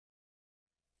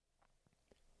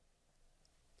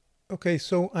Okay,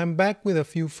 so I'm back with a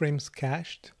few frames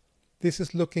cached. This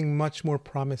is looking much more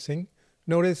promising.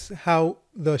 Notice how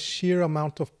the sheer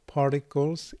amount of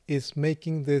particles is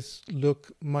making this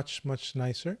look much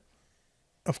nicer.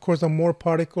 Of course, the more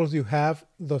particles you have,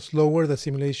 the slower the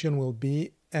simulation will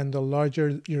be and the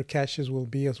larger your caches will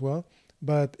be as well.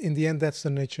 But in the end, that's the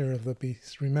nature of the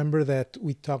beast. Remember that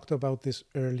we talked about this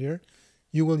earlier.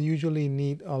 You will usually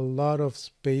need a lot of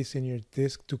space in your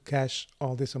disk to cache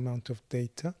all this amount of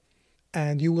data.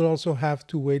 And you will also have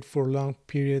to wait for long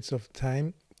periods of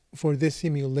time for these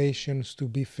simulations to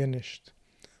be finished.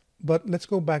 But let's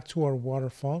go back to our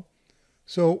waterfall.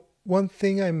 So one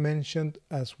thing I mentioned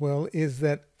as well is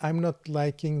that I'm not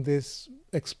liking this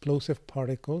explosive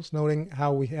particles, noting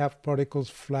how we have particles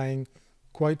flying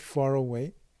quite far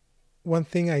away. One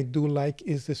thing I do like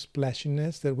is the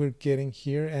splashiness that we're getting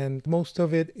here, and most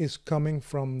of it is coming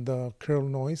from the curl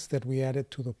noise that we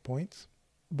added to the points.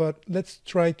 But let's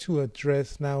try to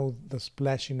address now the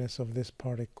splashiness of these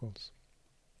particles.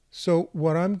 So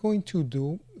what I'm going to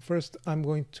do, first I'm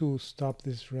going to stop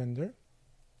this render.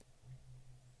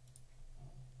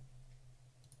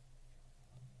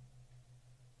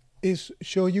 Is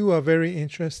show you a very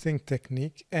interesting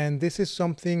technique, and this is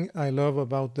something I love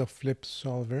about the flip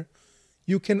solver.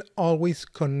 You can always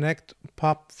connect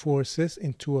pop forces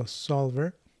into a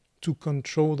solver to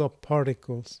control the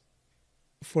particles.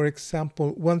 For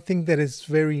example, one thing that is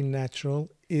very natural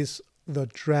is the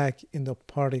drag in the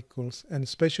particles, and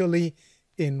especially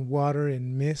in water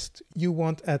and mist, you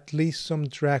want at least some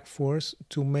drag force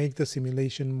to make the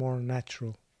simulation more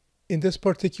natural. In this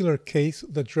particular case,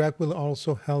 the drag will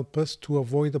also help us to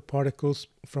avoid the particles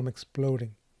from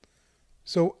exploding.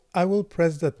 So I will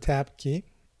press the Tab key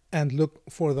and look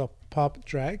for the pop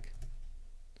drag.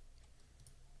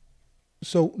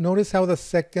 So notice how the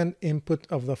second input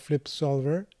of the flip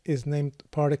solver is named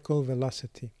particle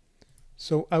velocity.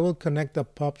 So I will connect the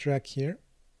pop drag here.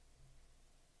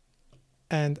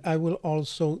 And I will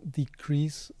also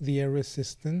decrease the air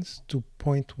resistance to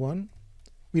 0.1.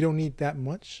 We don't need that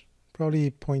much,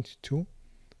 probably 0.2.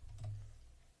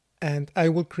 And I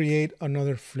will create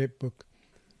another flipbook.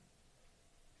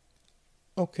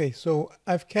 Okay, so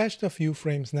I've cached a few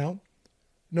frames now.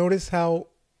 Notice how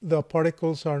the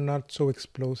particles are not so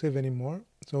explosive anymore.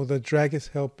 So the drag is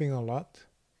helping a lot.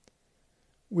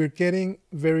 We're getting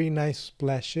very nice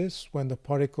splashes when the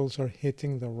particles are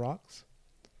hitting the rocks.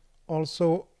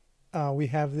 Also, we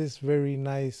have this very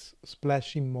nice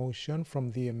splashy motion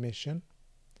from the emission.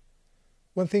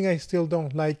 One thing I still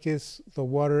don't like is the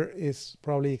water is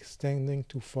probably extending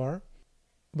too far,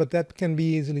 but that can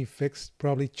be easily fixed,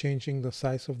 probably changing the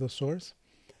size of the source.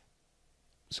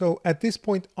 So at this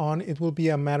point on, it will be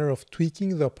a matter of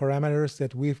tweaking the parameters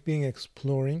that we've been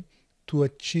exploring to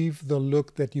achieve the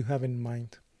look that you have in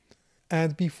mind.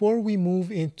 And before we move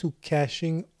into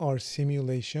caching our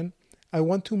simulation, I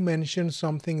want to mention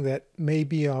something that may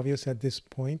be obvious at this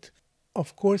point.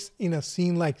 Of course, in a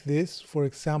scene like this, for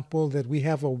example, that we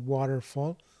have a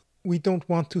waterfall, we don't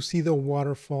want to see the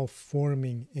waterfall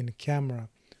forming in camera.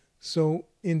 So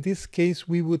in this case,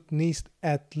 we would need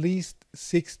at least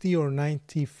 60 or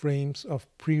 90 frames of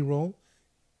pre-roll,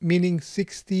 meaning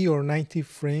 60 or 90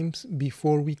 frames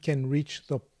before we can reach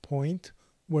the point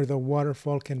where the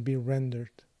waterfall can be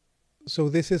rendered. So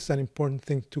this is an important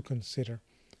thing to consider.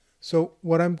 So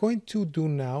what I'm going to do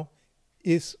now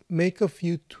is make a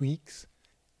few tweaks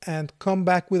and come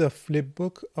back with a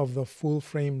flipbook of the full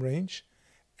frame range.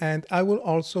 And I will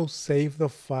also save the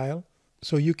file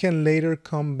so you can later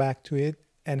come back to it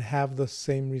and have the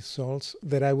same results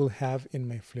that I will have in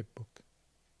my flipbook.